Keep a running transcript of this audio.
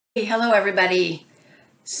Hey, hello everybody.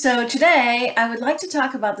 So today I would like to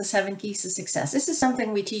talk about the 7 keys to success. This is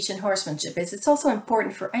something we teach in horsemanship. It's also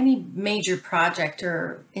important for any major project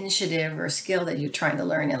or initiative or skill that you're trying to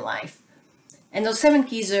learn in life. And those 7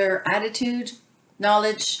 keys are attitude,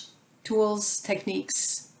 knowledge, tools,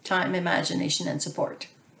 techniques, time, imagination, and support.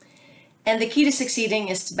 And the key to succeeding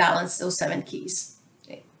is to balance those 7 keys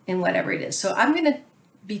in whatever it is. So I'm going to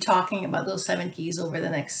be talking about those 7 keys over the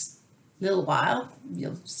next little while.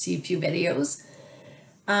 You'll see a few videos.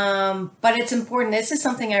 But it's important. This is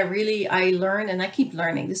something I learn and I keep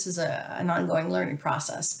learning. This is an ongoing learning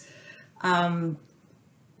process. That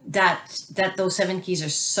those 7 keys are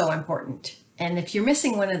so important. And if you're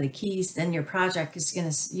missing one of the keys, then your project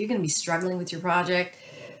you're gonna be struggling with your project,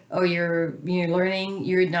 or you're learning.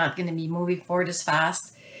 You're not going to be moving forward as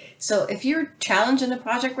fast. So if you're challenged in a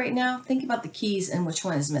project right now, think about the keys and which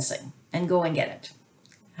one is missing, and go and get it.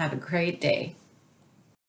 Have a great day.